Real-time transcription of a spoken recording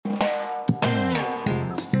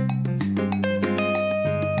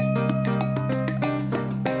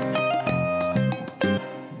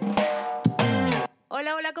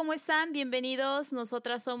¿cómo están? Bienvenidos.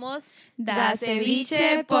 Nosotras somos The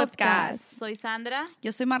Cebiche Podcast. Soy Sandra.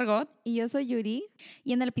 Yo soy Margot. Y yo soy Yuri.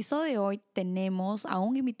 Y en el episodio de hoy tenemos a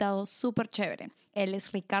un invitado súper chévere. Él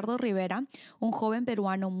es Ricardo Rivera, un joven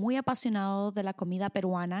peruano muy apasionado de la comida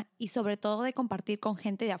peruana y sobre todo de compartir con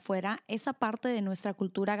gente de afuera esa parte de nuestra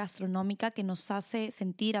cultura gastronómica que nos hace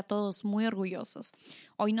sentir a todos muy orgullosos.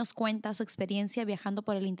 Hoy nos cuenta su experiencia viajando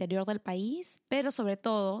por el interior del país, pero sobre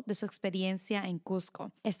todo de su experiencia en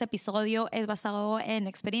Cusco. Este episodio es basado en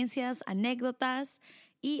experiencias, anécdotas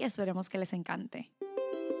y esperemos que les encante.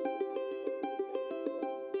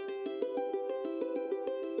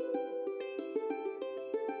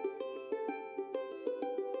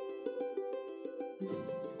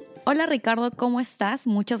 Hola Ricardo, ¿cómo estás?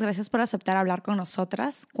 Muchas gracias por aceptar hablar con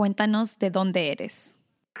nosotras. Cuéntanos de dónde eres.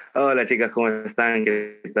 Hola chicas, ¿cómo están?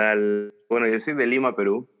 ¿Qué tal? Bueno, yo soy de Lima,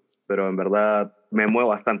 Perú, pero en verdad me muevo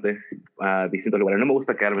bastante a distintos lugares. No me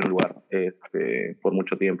gusta quedarme en un lugar por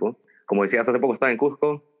mucho tiempo. Como decías, hace poco estaba en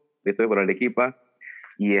Cusco, estoy por Arequipa,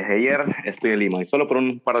 y desde ayer estoy en Lima, y solo por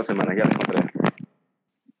un par de semanas, ya me encontré.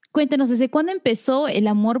 Cuéntanos, ¿desde cuándo empezó el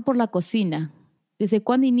amor por la cocina? ¿Desde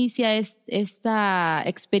cuándo inicia esta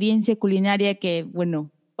experiencia culinaria que,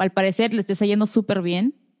 bueno, al parecer le está yendo súper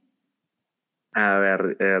bien? A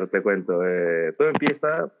ver, te cuento. Todo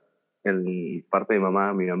empieza en parte de mi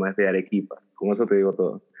mamá. Mi mamá es de Arequipa. Con eso te digo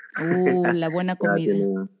todo. La buena comida.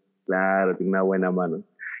 Tiene una buena mano.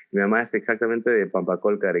 Mi mamá es exactamente de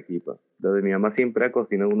Pampacolca, Arequipa. Entonces mi mamá siempre ha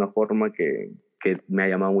cocinado de una forma que me ha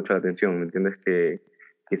llamado mucho la atención. ¿Me entiendes? Que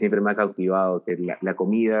siempre me ha cautivado. Que la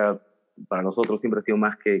comida para nosotros siempre ha sido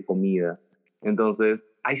más que comida. Entonces,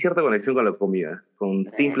 hay cierta conexión con la comida, con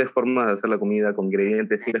simples formas de hacer la comida, con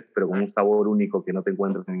ingredientes simples, pero con un sabor único que no te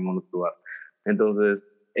encuentras en ningún otro lugar.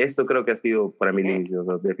 Entonces, eso creo que ha sido para mí el inicio, o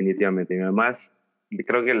sea, definitivamente. Mi mamá es,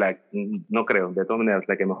 creo que de todas maneras,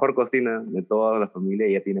 la que mejor cocina de toda la familia.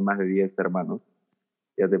 Ella tiene más de 10 hermanos.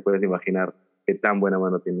 Ya te puedes imaginar qué tan buena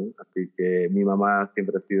mano tiene. Así que mi mamá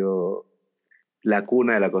siempre ha sido la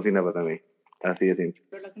cuna de la cocina para mí. Así de simple.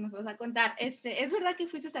 Pero lo que nos vas a contar, ¿es verdad que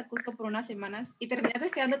fuiste a Cusco por unas semanas y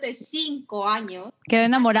terminaste quedándote 5 años? Quedé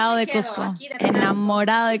enamorado de Cusco.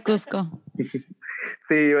 Enamorado de Cusco.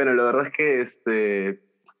 Sí, bueno, la verdad es que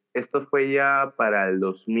esto fue ya para el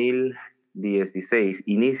 2016,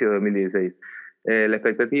 inicio de 2016. La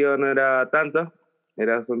expectativa no era tanta,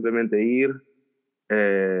 era simplemente ir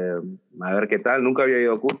a ver qué tal. Nunca había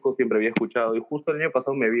ido a Cusco, siempre había escuchado, y justo el año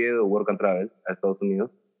pasado me había ido Work and Travel a Estados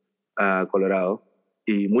Unidos, a Colorado,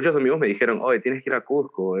 y muchos amigos me dijeron, oye, tienes que ir a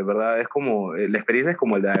Cusco, de verdad, es como, la experiencia es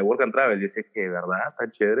como la de Work and Travel. Y yo decía, que de verdad, tan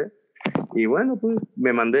chévere. Y bueno, pues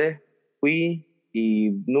me mandé, fui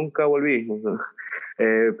y nunca volví. O sea,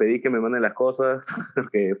 pedí que me manden las cosas,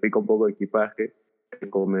 que fui con poco equipaje.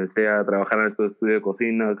 Comencé a trabajar en el estudio de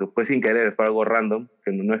cocina, que fue sin querer, fue algo random,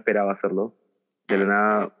 que no esperaba hacerlo. De la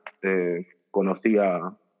nada conocí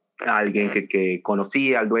a alguien que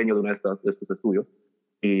conocía al dueño de uno de estos estudios.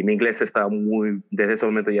 Y mi inglés estaba desde ese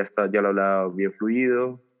momento ya lo hablaba bien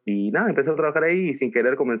fluido. Y nada, empecé a trabajar ahí y sin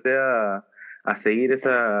querer comencé a seguir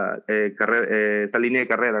esa línea de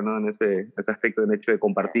carrera, ¿no? En ese aspecto, en el hecho de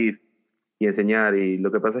compartir y enseñar. Y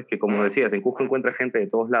lo que pasa es que, como decías, en Cusco encuentras gente de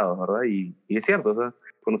todos lados, ¿verdad? Y es cierto, o sea,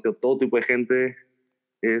 he conocido todo tipo de gente.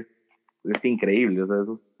 Es increíble, o sea,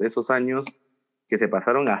 esos años que se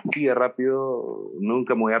pasaron así de rápido,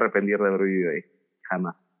 nunca me voy a arrepentir de haber vivido ahí,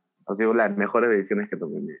 jamás. Ha sido las mejores decisiones que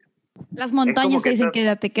tomé en mi vida. Las montañas te dicen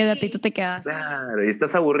quédate y tú te quedas. Claro, y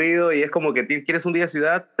estás aburrido y es como que quieres un día de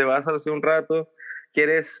ciudad, te vas a hacer un rato,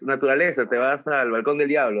 quieres naturaleza, te vas al Balcón del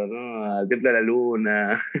Diablo, ¿no? Al Templo de la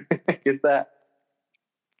Luna. Aquí está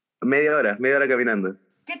media hora caminando.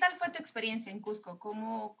 ¿Qué tal fue tu experiencia en Cusco?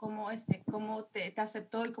 ¿Cómo te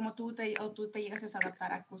aceptó y cómo tú te llegas a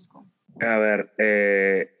adaptar a Cusco? A ver,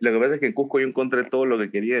 lo que pasa es que en Cusco yo encontré todo lo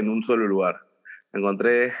que quería en un solo lugar.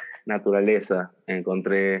 Encontré naturaleza,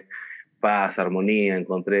 encontré paz, armonía,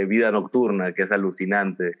 encontré vida nocturna, que es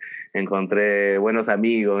alucinante, encontré buenos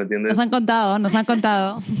amigos, ¿me entiendes? Nos han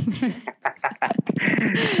contado.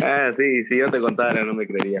 Sí, si yo te contara no me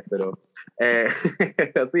creerías, pero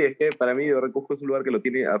sí, es que para mí Cusco es un lugar que lo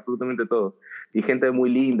tiene absolutamente todo, y gente muy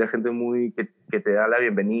linda, gente muy que te da la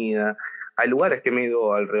bienvenida. Hay lugares que me he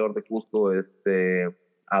ido alrededor de Cusco,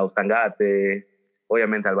 a Usangate,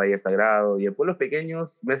 obviamente al Valle Sagrado, y en pueblos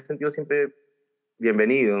pequeños me he sentido siempre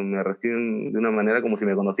bienvenido, me reciben de una manera como si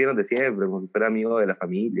me conocieran de siempre, como si fuera amigo de la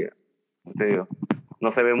familia. En serio,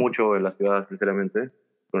 no se ve mucho en la ciudad, sinceramente,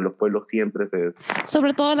 pero en los pueblos siempre se ve.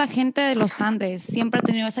 Sobre todo la gente de los Andes siempre ha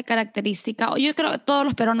tenido esa característica. Yo creo que todos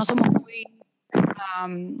los peruanos somos muy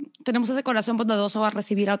tenemos ese corazón bondadoso a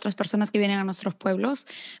recibir a otras personas que vienen a nuestros pueblos,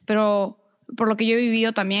 pero por lo que yo he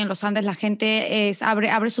vivido también en los Andes, la gente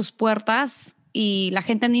abre sus puertas y la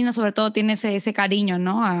gente andina sobre todo tiene ese cariño,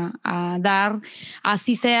 ¿no? A dar,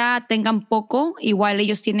 así sea, tengan poco, igual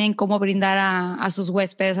ellos tienen cómo brindar a sus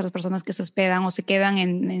huéspedes, a las personas que se hospedan o se quedan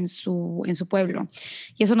en su pueblo.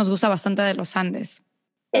 Y eso nos gusta bastante de los Andes.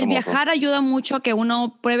 El viajar ayuda mucho a que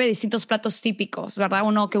uno pruebe distintos platos típicos, ¿verdad?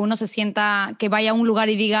 Que uno se sienta, que vaya a un lugar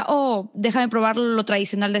y diga, oh, déjame probar lo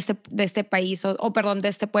tradicional de este país, perdón, de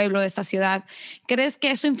este pueblo, de esta ciudad. ¿Crees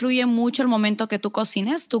que eso influye mucho el momento que tú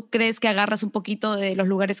cocines? ¿Tú crees que agarras un poquito de los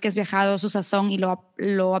lugares que has viajado, su sazón, y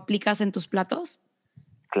lo aplicas en tus platos?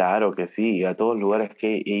 Claro que sí, a todos los lugares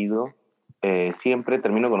que he ido, siempre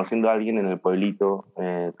termino conociendo a alguien en el pueblito.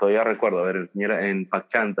 Todavía recuerdo, a ver, en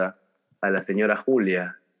Pachanta, a la señora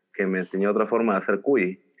Julia, que me enseñó otra forma de hacer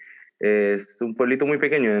cuy. Es un pueblito muy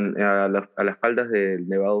pequeño a las faldas del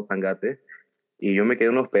Nevado Zangate, y yo me quedé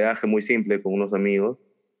en un hospedaje muy simple con unos amigos,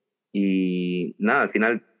 y nada, al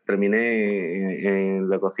final terminé en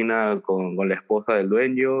la cocina con la esposa del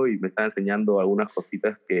dueño, y me estaba enseñando algunas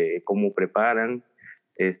cositas cómo preparan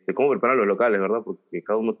los locales, ¿verdad? Porque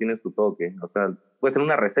cada uno tiene su toque. O sea, puede ser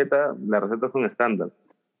una receta, las recetas son estándar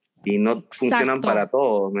y no funcionan para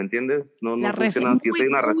todos, ¿me entiendes? No funcionan. Si yo te doy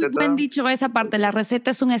una receta... Muy bien dicho esa parte, la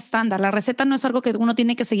receta es un estándar, la receta no es algo que uno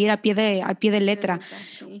tiene que seguir al pie de letra.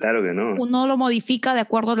 Sí. Claro que no. Uno lo modifica de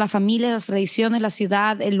acuerdo a la familia, las tradiciones, la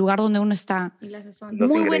ciudad, el lugar donde uno está. Y la sazón.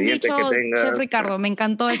 Muy buen dicho, Chef Ricardo, me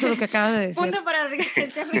encantó eso lo que acabas de decir. Punto para el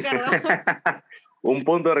Chef Ricardo. Un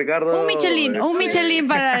punto, Ricardo. Un Michelin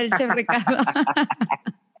para el Chef Ricardo.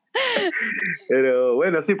 Pero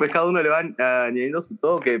bueno, sí, pues cada uno le va añadiendo su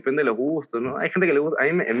toque, depende de los gustos, ¿no? Hay gente que le gusta,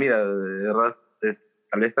 a mí, mira, de verdad,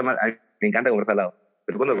 tal vez está mal, a mí me encanta comer salado,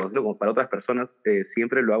 pero cuando lo cocino como para otras personas,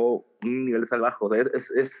 siempre lo hago un nivel salvaje, o sea,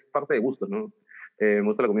 es parte de gustos, ¿no? Me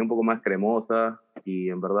gusta la comida un poco más cremosa, y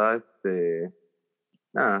en verdad,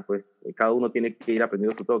 nada, pues cada uno tiene que ir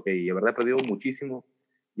aprendiendo su toque, y en verdad he aprendido muchísimo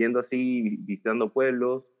yendo así, visitando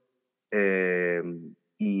pueblos,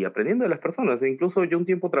 y aprendiendo de las personas. Incluso yo un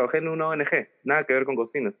tiempo trabajé en una ONG, nada que ver con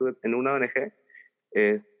cocina, estuve en una ONG,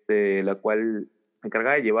 la cual se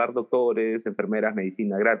encargaba de llevar doctores, enfermeras,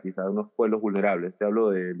 medicina gratis a unos pueblos vulnerables. Te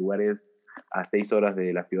hablo de lugares a 6 horas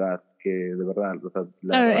de la ciudad, que de verdad... O sea,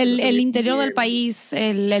 claro, el interior del país,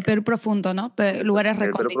 el Perú profundo, ¿no? Lugares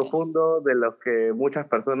recónditos. El Perú profundo, de los que muchas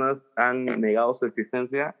personas han negado su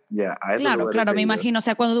existencia, ya, a esos lugares. Claro, me imagino. O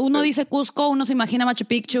sea, cuando uno dice Cusco, uno se imagina Machu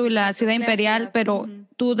Picchu y la ciudad imperial, pero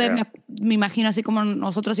tú me imagino, así como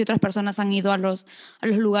nosotros y otras personas han ido a los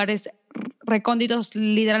lugares recónditos,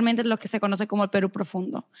 literalmente lo que se conoce como el Perú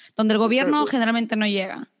profundo, donde el gobierno generalmente no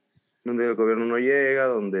llega. Donde el gobierno no llega,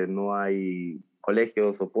 donde no hay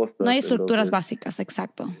colegios o postos. No hay estructuras básicas,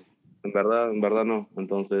 exacto. En verdad no.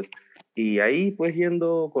 Entonces, y ahí pues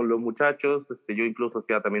yendo con los muchachos, yo incluso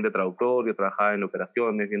hacía también de traductor, yo trabajaba en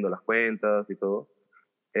operaciones, viendo las cuentas y todo.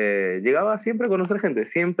 Llegaba siempre a conocer gente,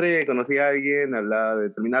 siempre conocía a alguien,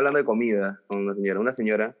 terminaba hablando de comida con una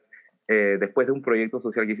señora. Después de un proyecto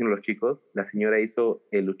social que hicieron los chicos, la señora hizo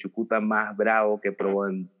el uchucuta más bravo que he probado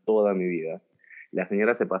en toda mi vida. La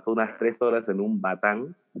señora se pasó unas 3 horas en un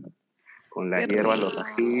batán con las hierbas, los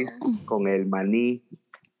ajís, con el maní.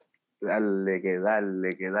 Dale que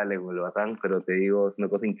dale con el batán, pero te digo, es una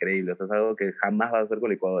cosa increíble. O sea, es algo que jamás vas a hacer con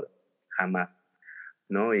licuadora. Jamás.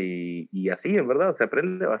 ¿No? Y así, en verdad, se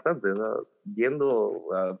aprende bastante. O sea,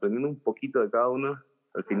 aprendiendo un poquito de cada uno,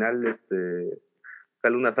 al final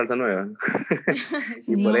sale una salsa nueva.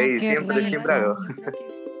 Y por ahí siempre hago.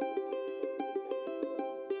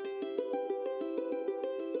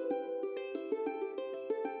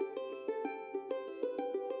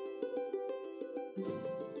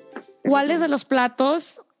 ¿Cuáles de los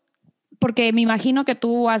platos, porque me imagino que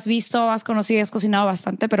tú has visto, has conocido y has cocinado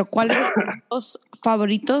bastante, pero cuáles de los platos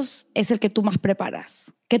favoritos es el que tú más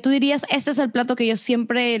preparas? Que tú dirías, este es el plato que yo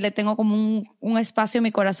siempre le tengo como un espacio en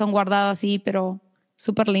mi corazón guardado así, pero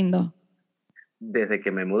súper lindo. Desde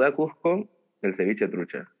que me mudé a Cusco, el ceviche de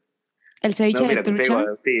trucha. ¿El ceviche de trucha?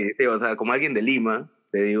 Sí, o sea, como alguien de Lima,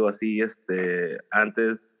 te digo así,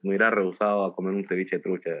 antes me hubiera rehusado a comer un ceviche de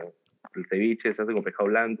trucha. El ceviche se hace con pescado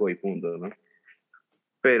blanco y punto, ¿no?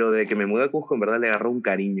 Pero de que me mudé a Cusco, en verdad le agarró un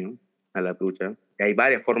cariño a la trucha. Y hay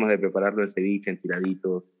varias formas de prepararlo, el ceviche, en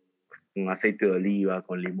tiraditos, con aceite de oliva,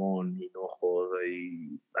 con limón, hinojos,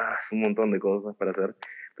 y un montón de cosas para hacer.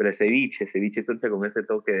 Pero el ceviche trucha con ese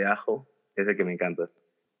toque de ajo, es el que me encanta.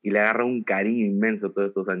 Y le agarra un cariño inmenso todos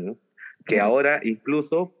estos años, que ahora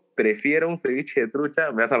incluso prefiero un ceviche de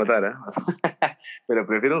trucha, me vas a matar, ¿eh? Pero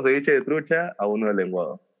prefiero un ceviche de trucha a uno de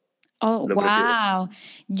lenguado. Oh, Lo prefiero. wow.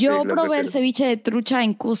 Sí, Yo lo probé el prefiero. ceviche de trucha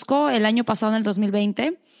en Cusco el año pasado, en el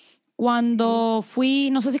 2020, cuando fui,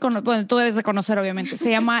 no sé si, bueno, tú debes de conocer, obviamente, se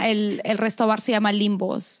llama, el resto bar se llama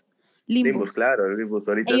Limbos. Limbus, Limbos. claro, el Limbus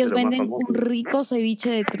ahorita es de Ellos lo más venden un famoso. rico ceviche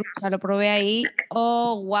de trucha, lo probé ahí.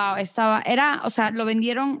 Oh, wow, o sea, lo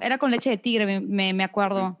vendieron, era con leche de tigre, me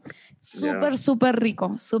acuerdo. Ya. Súper, súper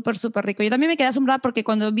rico, súper, súper rico. Yo también me quedé asombrada porque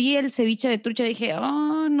cuando vi el ceviche de trucha dije,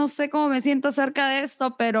 oh, no sé cómo me siento acerca de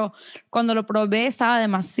esto, pero cuando lo probé estaba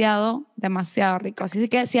demasiado, demasiado rico. Así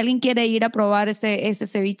que si alguien quiere ir a probar ese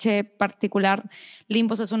ceviche particular,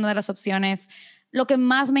 Limbos es una de las opciones. Lo que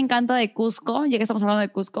más me encanta de Cusco, ya que estamos hablando de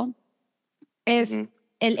Cusco, es Ujú.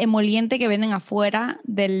 el emoliente que venden afuera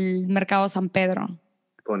del mercado San Pedro.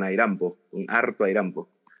 Con airampo, un harto airampo.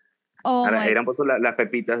 Oh Ahora, my. airampo son las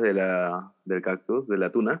pepitas del cactus, de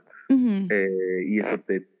la tuna, Ujú. y eso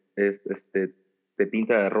te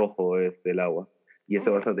pinta de rojo el agua. Y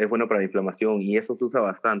eso es bueno para la inflamación y eso se usa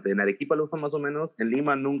bastante. En Arequipa lo usan más o menos, en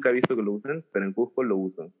Lima nunca he visto que lo usen, pero en Cusco lo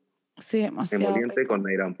usan. Sí, demasiado Emoliente rico. con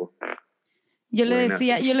airampo. Yo Buenazo.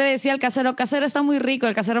 le decía al casero está muy rico.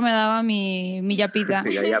 El casero me daba mi yapita. La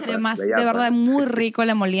yapa, la De yapa. verdad, muy rico el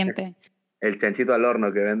emoliente. El chanchito al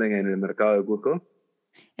horno que venden en el mercado de Cusco.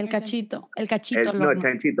 El cachito al No, horno.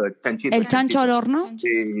 chanchito, El chancho al horno, Sí,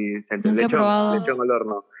 nunca he probado. lechón al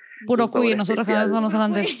horno. Puro Un sabor cuy, nosotros cada vez especial. somos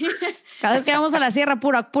holandeses. Cada vez que vamos a la sierra,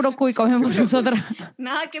 puro cuy comemos nosotros.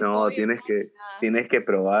 Nada que No, pollo. tienes que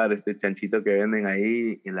probar este chanchito que venden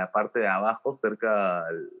ahí en la parte de abajo, cerca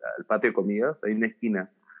al patio de comidas. Hay una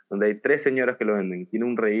esquina donde hay 3 señoras que lo venden. Tiene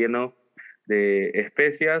un relleno de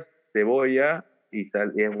especias, cebolla y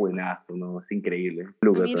sal. Y es buenazo, ¿no? Es increíble. A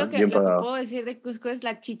Lucas, mí ¿eh? lo Bien que pagado. puedo decir de Cusco es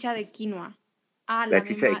la chicha de quinoa. Ah, La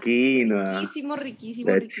chicha de quinoa. riquísimo, riquísimo,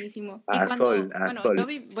 La riquísimo. Y a cuando, sol, a bueno,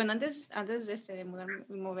 sol. antes de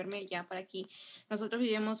moverme ya para aquí, nosotros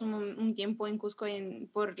vivimos un tiempo en Cusco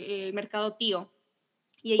por el mercado Tío.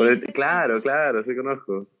 Y ahí en esa Claro, esquina claro, sí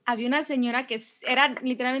conozco. había una señora que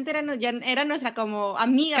literalmente era nuestra como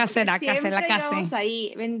amiga. Porque Casera, siempre case. íbamos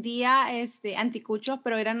ahí. Vendía anticuchos,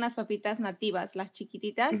 pero eran las papitas nativas, las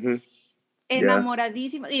chiquititas. Ujú. Ya.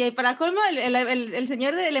 Enamoradísimo. Y para colmo, el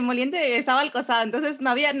señor del emoliente estaba al costado, entonces no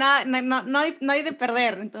había nada, no hay de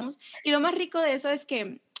perder. Entonces, y lo más rico de eso es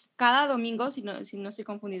que cada domingo, si no estoy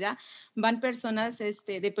confundida, van personas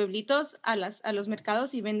de pueblitos a los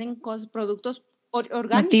mercados y venden productos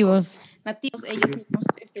orgánicos, nativos, ellos mismos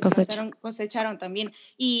cosecharon también.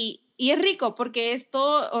 Y es rico porque es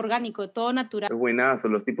todo orgánico, todo natural. Es buenazo,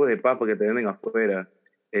 los tipos de papa que te venden afuera,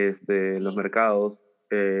 en los mercados,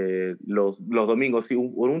 los domingos, sí,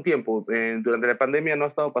 por un tiempo, durante la pandemia no ha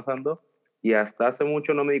estado pasando y hasta hace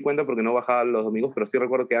mucho no me di cuenta porque no bajaban los domingos, pero sí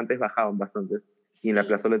recuerdo que antes bajaban bastante. Y en la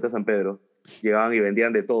plazoleta de San Pedro llegaban y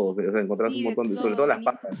vendían de todo, o sea, encontrabas un montón de, sobre todo las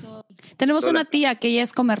papas. Tenemos Todas una las tía que ella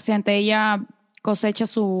es comerciante, ella cosecha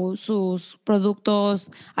sus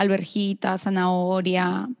productos, alverjita,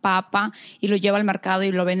 zanahoria, papa, y lo lleva al mercado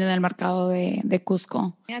y lo vende en el mercado de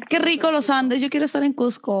Cusco. Qué rico los Andes, yo quiero estar en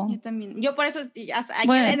Cusco. Yo también. Yo por eso, hasta ayer,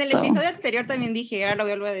 Bueno, en el episodio anterior también dije, ahora lo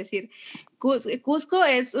vuelvo a decir, Cusco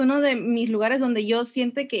es uno de mis lugares donde yo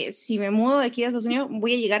siento que si me mudo de aquí a Estados Unidos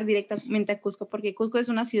voy a llegar directamente a Cusco, porque Cusco es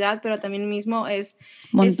una ciudad, pero también mismo es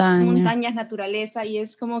montañas, naturaleza, y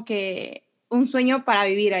es como que un sueño para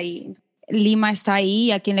vivir ahí. Lima está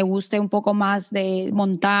ahí, a quien le guste un poco más de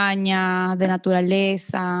montaña, de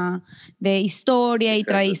naturaleza, de historia y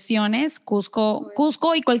tradiciones, Cusco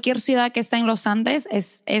y cualquier ciudad que está en los Andes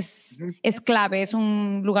es clave, es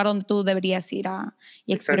un lugar donde tú deberías ir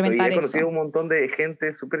y experimentar y he conocido eso. un montón de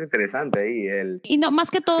gente súper interesante ahí. Y no,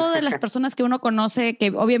 más que todo de las personas que uno conoce,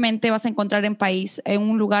 que obviamente vas a encontrar en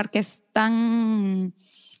un lugar que es tan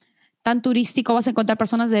turístico, vas a encontrar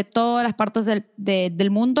personas de todas las partes del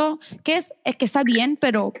mundo, que está bien,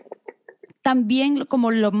 pero también como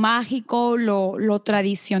lo mágico, lo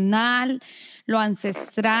tradicional, lo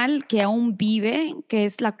ancestral que aún vive, que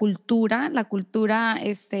es la cultura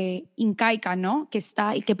incaica, ¿no? Que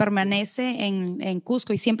está y que permanece en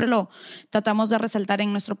Cusco, y siempre lo tratamos de resaltar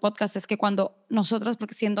en nuestro podcast, es que cuando nosotras,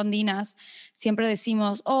 porque siendo andinas, siempre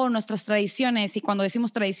decimos, oh, nuestras tradiciones, y cuando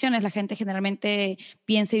decimos tradiciones, la gente generalmente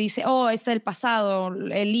piensa y dice, oh, es del pasado,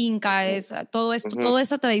 el Inca, es todo esto, toda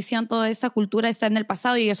esa tradición, toda esa cultura está en el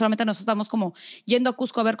pasado, y solamente nos estamos como yendo a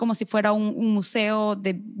Cusco a ver como si fuera un museo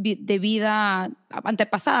de vida cultura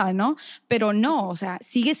antepasada, ¿no? Pero no, o sea,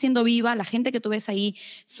 sigue siendo viva. La gente que tú ves ahí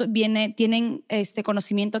tienen este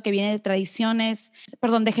conocimiento que viene de tradiciones,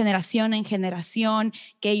 perdón, de generación en generación,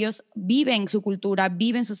 que ellos viven su cultura,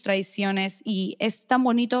 viven sus tradiciones, y es tan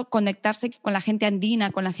bonito conectarse con la gente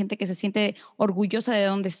andina, con la gente que se siente orgullosa de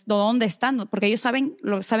dónde están, porque ellos saben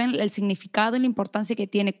el significado y la importancia que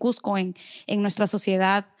tiene Cusco en nuestra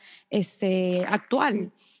sociedad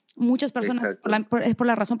actual. Muchas personas, es por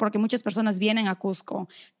la razón porque muchas personas vienen a Cusco,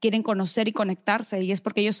 quieren conocer y conectarse, y es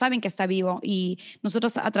porque ellos saben que está vivo, y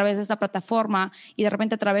nosotros a través de esta plataforma y de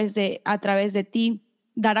repente a través de ti,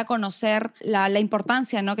 dar a conocer la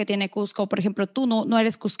importancia, ¿no?, que tiene Cusco. Por ejemplo, tú no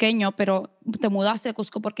eres cusqueño, pero te mudaste a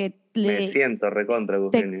Cusco porque me siento recontra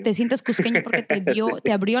cusqueño. Te sientes cusqueño porque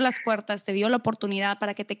te abrió las puertas, te dio la oportunidad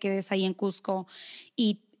para que te quedes ahí en Cusco,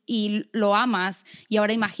 y lo amas. Y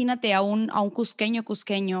ahora imagínate a un cusqueño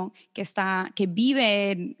que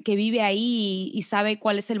vive ahí y sabe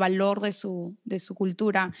cuál es el valor de su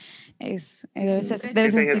cultura. Debe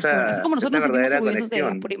sentirse. Es como nosotros nos sentimos orgullosos de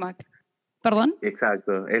Apurímac. ¿Perdón?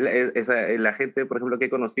 Exacto. La gente, por ejemplo, que he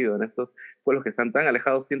conocido en estos pueblos que están tan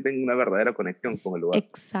alejados, sienten una verdadera conexión con el lugar.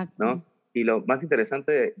 Exacto. ¿No? Y lo más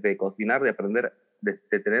interesante de cocinar, de aprender,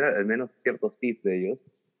 de tener al menos ciertos tips de ellos,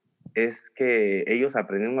 es que ellos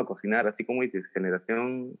aprendieron a cocinar, así como dices,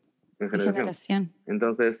 generación en generación.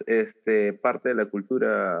 Entonces, parte de la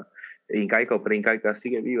cultura incaica o preincaica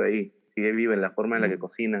sigue viva ahí, sigue viva en la forma en la que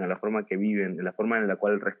cocinan, en la forma que viven, en la forma en la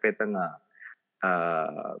cual respetan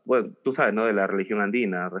bueno, tú sabes, ¿no?, de la religión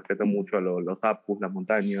andina, respetan mucho a los apus, las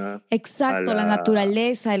montañas. Exacto, la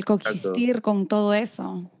naturaleza, el coexistir con todo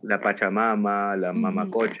eso. La Pachamama, la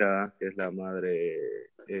Mamacocha, que es la madre,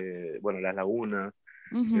 bueno, las lagunas.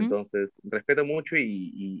 Entonces, respeto mucho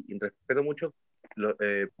y respeto mucho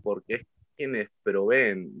porque es quienes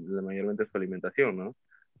proveen mayormente su alimentación, ¿no?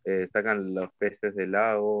 Sacan los peces del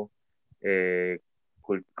lago,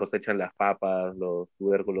 cosechan las papas, los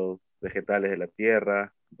tubérculos vegetales de la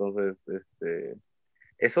tierra. Entonces,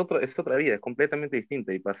 es otra vida, es completamente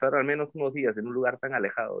distinta, y pasar al menos unos días en un lugar tan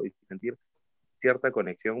alejado y sentir cierta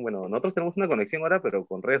conexión. Bueno, nosotros tenemos una conexión ahora, pero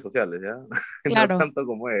con redes sociales, ¿ya? Claro. No tanto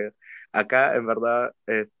como es. Acá, en verdad,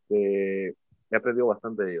 he aprendido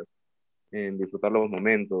bastante de ellos, en disfrutar los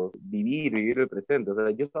momentos, vivir el presente. O sea,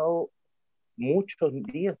 yo he estado muchos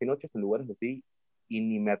días y noches en lugares así y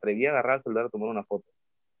ni me atreví a agarrar el celular a tomar una foto.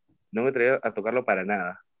 No me atreví a tocarlo para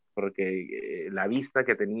nada, porque la vista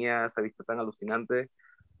que tenía, esa vista tan alucinante,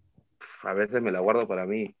 a veces me la guardo para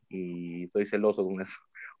mí y estoy celoso con eso.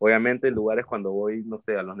 Obviamente en lugares cuando voy, no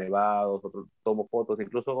sé, a los nevados, tomo fotos,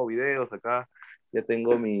 incluso hago videos acá. Ya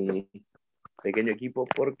tengo mi pequeño equipo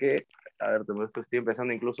porque, a ver, estoy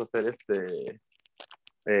empezando incluso a hacer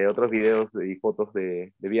otros videos y fotos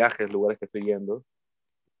de viajes, lugares que estoy yendo.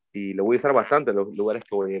 Y lo voy a usar bastante, los lugares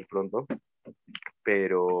que voy a ir pronto.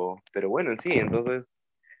 Pero bueno, en sí, entonces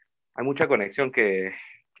hay mucha conexión que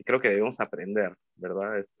creo que debemos aprender,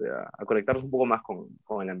 ¿verdad? A conectarnos un poco más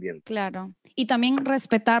con el ambiente. Claro. Y también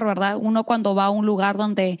respetar, ¿verdad? Uno cuando va a un lugar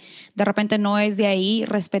donde de repente no es de ahí,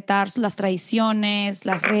 respetar las tradiciones,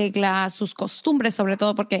 las reglas, sus costumbres, sobre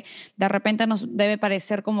todo, porque de repente nos debe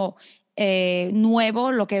parecer como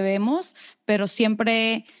nuevo lo que vemos, pero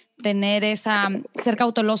siempre ser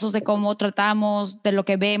cautelosos de cómo tratamos, de lo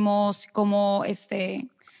que vemos, cómo,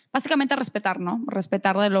 básicamente respetar, ¿no?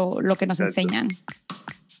 Respetar de lo que nos enseñan.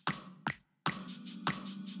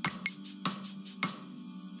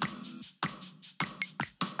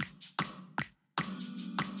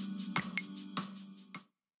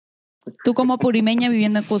 Tú como purimeña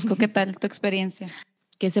viviendo en Cusco, ¿qué tal tu experiencia?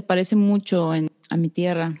 Que se parece mucho a mi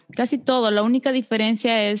tierra. Casi todo. La única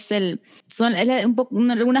diferencia es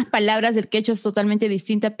algunas palabras del quechua es totalmente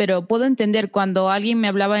distinta, pero puedo entender cuando alguien me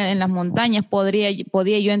hablaba en las montañas, podía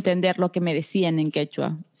yo entender lo que me decían en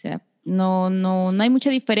quechua. O sea, no hay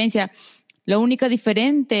mucha diferencia. Lo único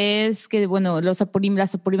diferente es que, bueno, las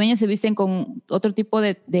apurimeñas se visten con otro tipo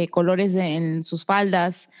de colores en sus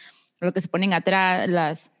faldas, lo que se ponen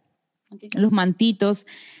atrás, los mantitos,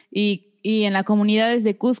 y en las comunidades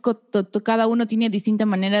de Cusco cada uno tiene distinta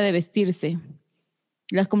manera de vestirse.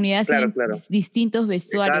 Las comunidades tienen distintos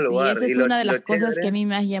vestuarios, y esa es una de las cosas que a mí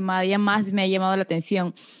más me ha llamado la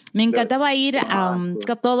atención. Me encantaba ir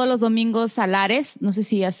todos los domingos a Lares. No sé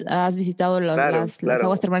si has visitado las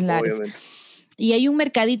aguas termales Lares. Obviamente. Y hay un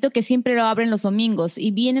mercadito que siempre lo abren los domingos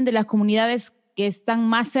y vienen de las comunidades que están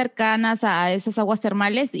más cercanas a esas aguas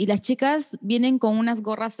termales, y las chicas vienen con unas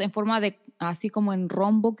gorras en forma de, así como en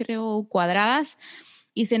rombo, creo, cuadradas,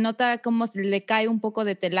 y se nota como le cae un poco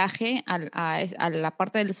de telaje a la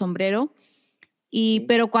parte del sombrero,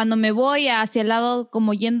 Pero cuando me voy hacia el lado,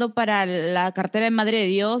 como yendo para la carretera de Madre de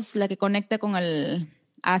Dios, la que conecta con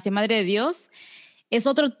hacia Madre de Dios, es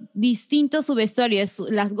otro distinto su vestuario.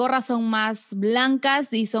 Las gorras son más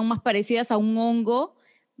blancas y son más parecidas a un hongo,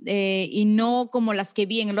 y no como las que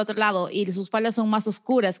vi en el otro lado. Y sus faldas son más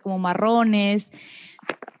oscuras, como marrones.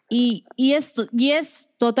 Y es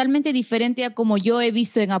totalmente diferente a como yo he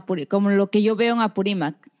visto como lo que yo veo en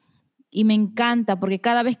Apurímac. Y me encanta, porque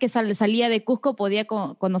cada vez que salía de Cusco podía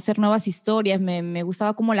conocer nuevas historias. Me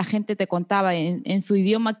gustaba cómo la gente te contaba en su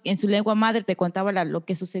idioma, en su lengua madre, te contaba lo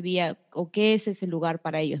que sucedía o qué es ese lugar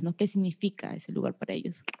para ellos, ¿no? ¿Qué significa ese lugar para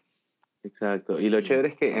ellos? Exacto. Y lo chévere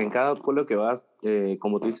es que en cada pueblo que vas,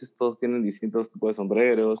 como tú dices, todos tienen distintos tipos de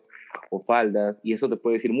sombreros o faldas, y eso te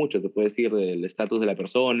puede decir mucho. Te puede decir del estatus de la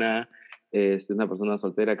persona, si es una persona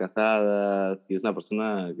soltera, casada, si es una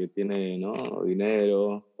persona que tiene, ¿no?,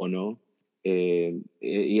 dinero o no.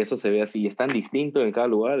 Y eso se ve así, y es tan distinto en cada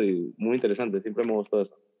lugar, y muy interesante. Siempre me gustó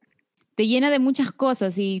eso. Te llena de muchas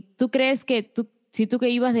cosas, y tú crees que si tú que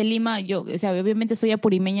ibas de Lima, o sea, obviamente soy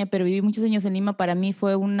apurimeña, pero viví muchos años en Lima, para mí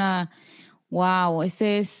fue wow,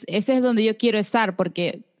 ese es donde yo quiero estar,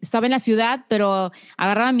 porque estaba en la ciudad, pero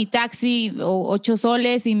agarraba mi taxi, 8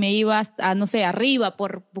 soles, y me iba hasta, no sé, arriba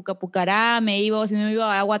por Pucará, si me iba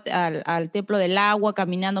al Templo del Agua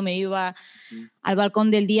caminando, me iba al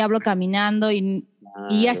Balcón del Diablo caminando, y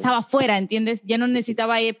ya estaba afuera, ¿entiendes? Ya no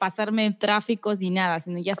necesitaba pasarme tráficos ni nada,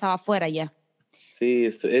 sino ya estaba afuera ya. Sí,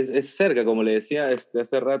 es cerca, como le decía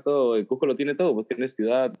hace rato. El Cusco lo tiene todo, pues tienes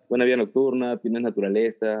ciudad, buena vida nocturna, tienes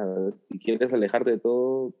naturaleza. Si quieres alejarte de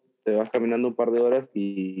todo, te vas caminando un par de horas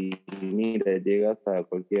y mira, llegas a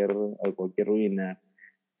cualquier ruina,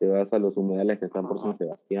 te vas a los humedales que están por San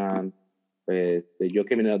Sebastián. Yo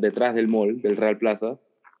caminé detrás del mall, del Real Plaza,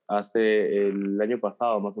 hace el año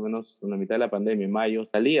pasado, más o menos en la mitad de la pandemia, en mayo,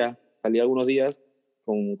 salía algunos días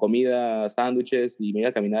con comida, sándwiches, y me iba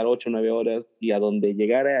a caminar 8 o 9 horas, y a donde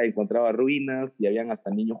llegara encontraba ruinas y habían hasta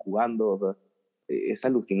niños jugando. O sea, es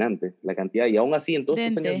alucinante la cantidad, y aún así en todos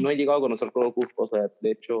estos años no he llegado a conocer todo Cusco. O sea,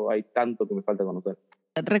 de hecho hay tanto que me falta conocer.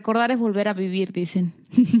 Recordar es volver a vivir, dicen.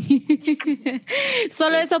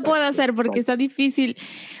 Solo eso puedo hacer, porque está difícil.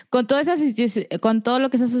 Con todo lo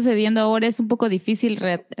que está sucediendo ahora, es un poco difícil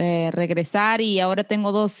regresar, y ahora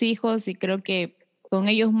tengo 2 hijos, y creo que con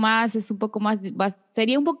ellos más es un poco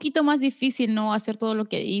sería un poquito más difícil, ¿no?, hacer todo lo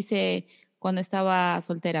que hice cuando estaba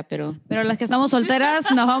soltera, pero las que estamos solteras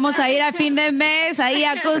nos vamos a ir a fin de mes, ahí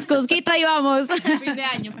a Cusquito, y vamos.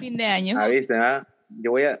 Fin de año. Ah, ¿viste?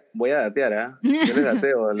 Yo voy a datear, ¿ah? Yo les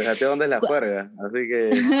dateo dónde es la juerga, así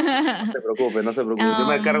que no se preocupe. Yo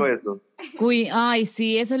me encargo de eso. Cuy, ay,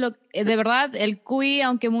 sí, eso es de verdad, el cuy,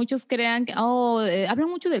 aunque muchos crean que, hablan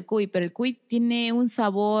mucho del cuy, pero el cuy tiene un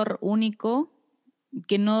sabor único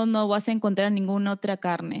que no vas a encontrar en ninguna otra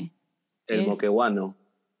carne. El moqueguano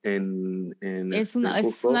en es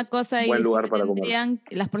Cusco, una cosa, buen lugar para comer.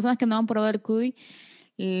 Las personas que no han probado el cuy,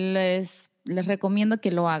 les recomiendo que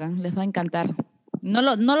lo hagan, les va a encantar. No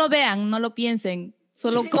lo vean, no lo piensen,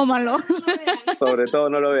 solo cómanlo. Sobre todo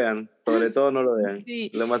no lo vean. Sí.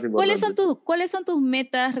 Lo más importante. ¿Cuáles son tus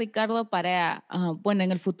metas, Ricardo, para,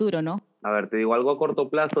 en el futuro, ¿no? A ver, te digo algo a corto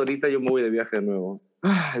plazo. Ahorita yo me voy de viaje de nuevo.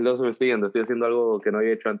 Entonces estoy haciendo algo que no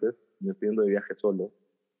había hecho antes. Me estoy yendo de viaje solo.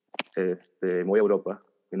 Me voy a Europa,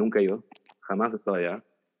 que nunca he ido. Jamás he estado allá.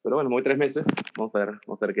 Pero bueno, me voy 3 meses. Vamos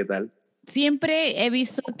a ver qué tal. Siempre he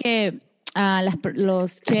visto que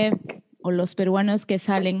los chefs o los peruanos que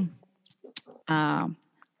salen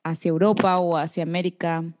hacia Europa o hacia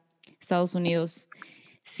América, Estados Unidos,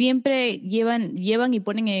 siempre llevan y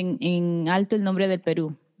ponen en alto el nombre del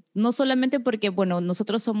Perú. No solamente porque,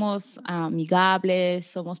 nosotros somos amigables,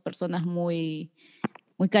 somos personas muy,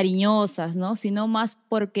 muy cariñosas, ¿no? Sino más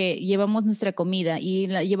porque llevamos nuestra comida, y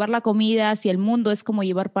llevar la comida hacia el mundo es como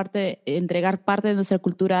entregar parte de nuestra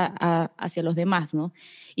cultura hacia los demás, ¿no?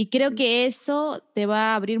 Y creo que eso te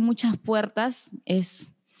va a abrir muchas puertas.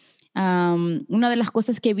 Es una de las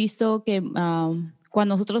cosas que he visto que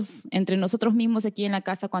cuando entre nosotros mismos aquí en la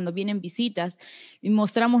casa, cuando vienen visitas y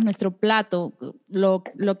mostramos nuestro plato, lo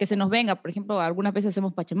que se nos venga. Por ejemplo, algunas veces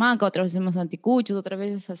hacemos pachamanca, otras veces hacemos anticuchos, otras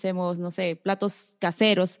veces hacemos, no sé, platos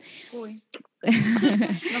caseros. Uy.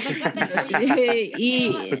 Nos encanta el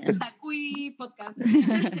Cuy Podcast.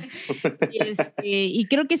 Y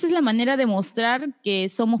creo que esa es la manera de mostrar que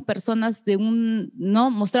somos personas ¿no?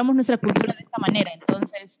 Mostramos nuestra cultura de esta manera.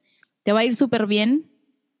 Entonces, te va a ir súper bien.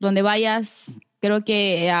 Donde vayas, creo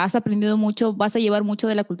que has aprendido mucho, vas a llevar mucho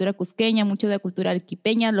de la cultura cusqueña, mucho de la cultura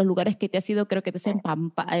arequipeña. Los lugares que te has ido, creo que te has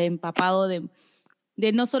empapado de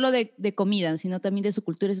no solo de comida, sino también de su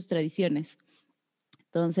cultura y sus tradiciones.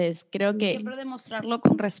 Entonces, creo que... Siempre demostrarlo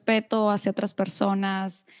con respeto hacia otras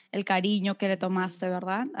personas, el cariño que le tomaste,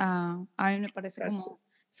 ¿verdad? A mí me parece como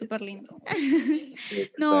súper lindo.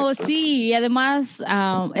 No, sí, y además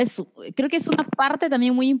creo que es una parte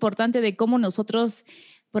también muy importante de cómo nosotros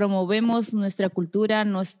promovemos nuestra cultura,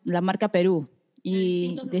 la marca Perú.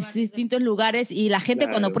 Y de distintos lugares, y la gente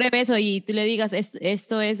cuando pruebe eso y tú le digas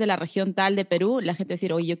esto es de la región tal de Perú, la gente va a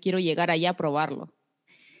decir, oye, yo quiero llegar allá a probarlo.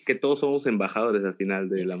 Que todos somos embajadores al final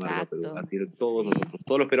de la marca Perú, así todos nosotros,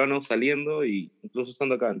 todos los peruanos saliendo y incluso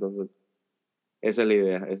estando acá, entonces esa es la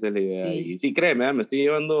idea. Sí. Y sí, créeme, me estoy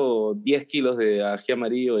llevando 10 kilos de ají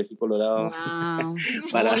amarillo, de ají colorado. Wow.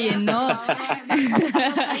 Para... Oye, no.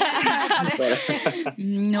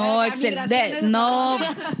 No, excelente. No,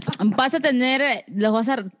 vas a tener,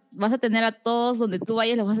 vas a tener a todos donde tú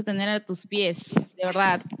vayas, los vas a tener a tus pies, de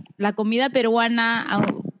verdad. La comida peruana,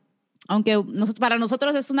 aunque para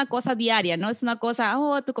nosotros es una cosa diaria, ¿no? Es una cosa,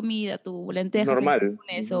 tu comida, tu lentejas. Normal.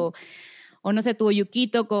 O no sé, tu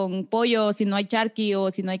yuquito con pollo, si no hay charqui o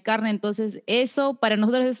si no hay carne. Entonces, eso para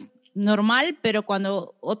nosotros es normal, pero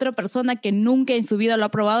cuando otra persona que nunca en su vida lo ha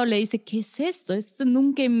probado le dice, ¿qué es esto?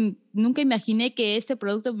 Nunca imaginé que este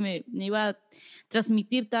producto me iba a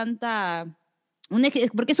transmitir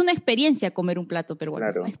porque es una experiencia comer un plato peruano,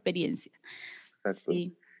 es una experiencia. Exacto.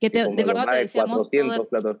 Sí. Que de verdad te deseamos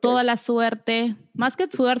toda la suerte, más que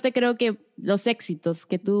suerte, creo que los éxitos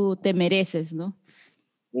que tú te mereces, ¿no?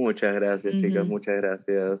 Muchas gracias, chicas, muchas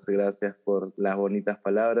gracias. Gracias por las bonitas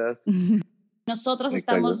palabras. Nosotros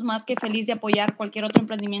estamos más que felices de apoyar cualquier otro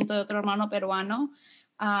emprendimiento de otro hermano peruano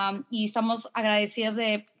y estamos agradecidas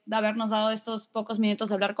de habernos dado estos pocos minutos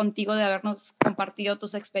de hablar contigo, de habernos compartido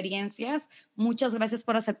tus experiencias. Muchas gracias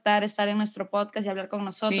por aceptar estar en nuestro podcast y hablar con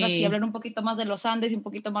nosotras y hablar un poquito más de los Andes y un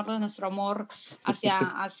poquito más de nuestro amor hacia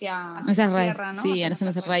la tierra, ¿no? Sí, hacia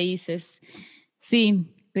nuestras raíces. Sí,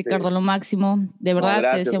 Ricardo, lo máximo. De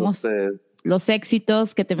verdad, te deseamos los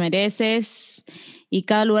éxitos que te mereces y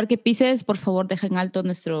cada lugar que pises, por favor, deja en alto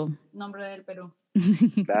nuestro nombre del Perú.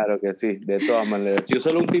 Claro que sí, de todas maneras. Yo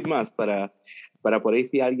solo un tip más para por ahí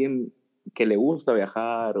si alguien que le gusta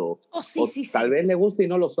viajar o tal vez le gusta y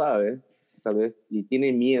no lo sabe, tal vez, y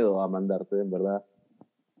tiene miedo a mandarte, en verdad.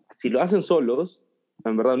 Si lo hacen solos,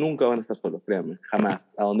 en verdad nunca van a estar solos, créanme, jamás.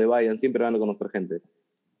 A donde vayan siempre van a conocer gente.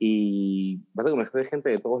 Y vas a conocer gente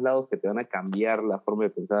de todos lados que te van a cambiar la forma de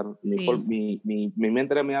pensar. Mi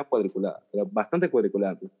mente era media cuadriculada, era bastante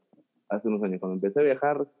cuadriculada hace unos años. Cuando empecé a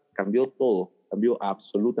viajar, cambió todo, cambió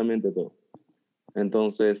absolutamente todo.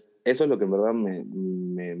 Entonces, eso es lo que en verdad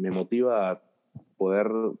me motiva a poder,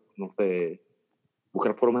 no sé,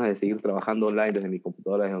 buscar formas de seguir trabajando online desde mi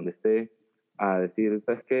computadora, desde donde esté, a decir,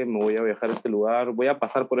 ¿sabes qué? Me voy a viajar a este lugar, voy a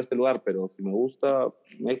pasar por este lugar, pero si me gusta,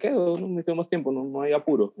 me quedo más tiempo, no hay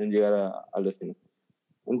apuro en llegar al destino.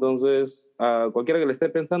 Entonces, a cualquiera que le esté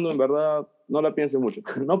pensando, en verdad, no la piense mucho.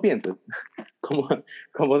 No pienses. Como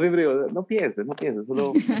siempre digo, no pienses,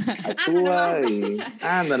 solo actúa y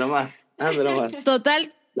anda nomás.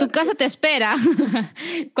 Total, tu casa te espera.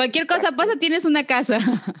 Cualquier cosa pasa, tienes una casa.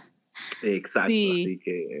 Exacto, sí. Así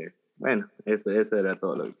que, bueno, eso era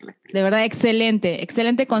todo lo que les quería. De verdad,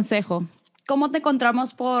 excelente consejo. ¿Cómo te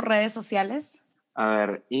encontramos por redes sociales? A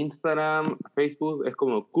ver, Instagram, Facebook es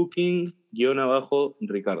como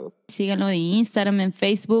cooking_Ricardo. Síganlo en Instagram, en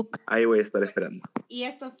Facebook. Ahí voy a estar esperando. Y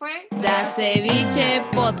esto fue The Cebiche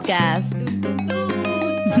Podcast.